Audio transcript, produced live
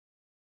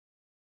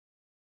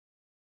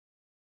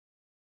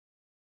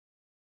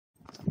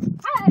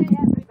Hi,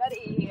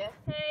 everybody.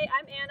 Hey,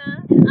 I'm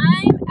Anna. And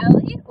I'm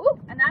Ellie. Ooh,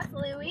 and that's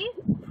Louie.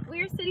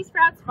 We're City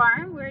Sprouts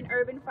Farm. We're an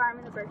urban farm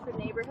in the Birchwood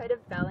neighborhood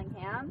of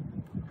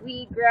Bellingham.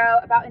 We grow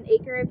about an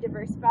acre of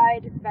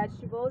diversified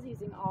vegetables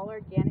using all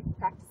organic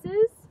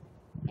practices.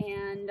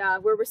 And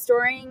we're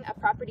restoring a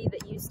property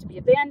that used to be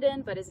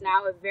abandoned but is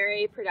now a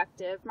very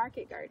productive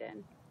market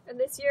garden. And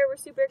this year we're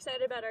super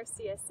excited about our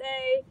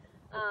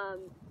CSA.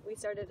 We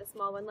started a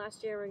small one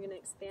last year. We're going to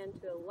expand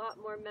to a lot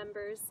more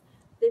members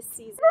this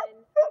season.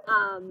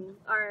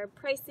 Our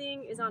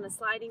pricing is on a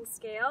sliding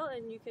scale,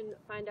 and you can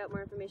find out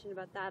more information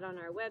about that on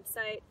our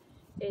website.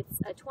 It's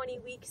a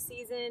 20-week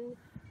season.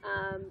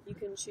 You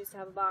can choose to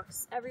have a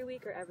box every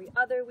week or every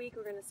other week.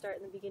 We're going to start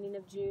in the beginning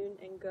of June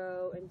and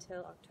go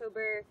until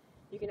October.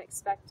 You can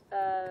expect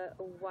a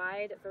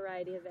wide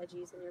variety of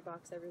veggies in your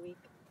box every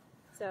week.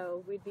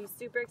 So we'd be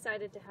super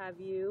excited to have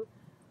you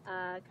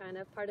kind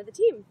of part of the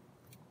team.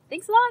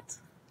 Thanks a lot.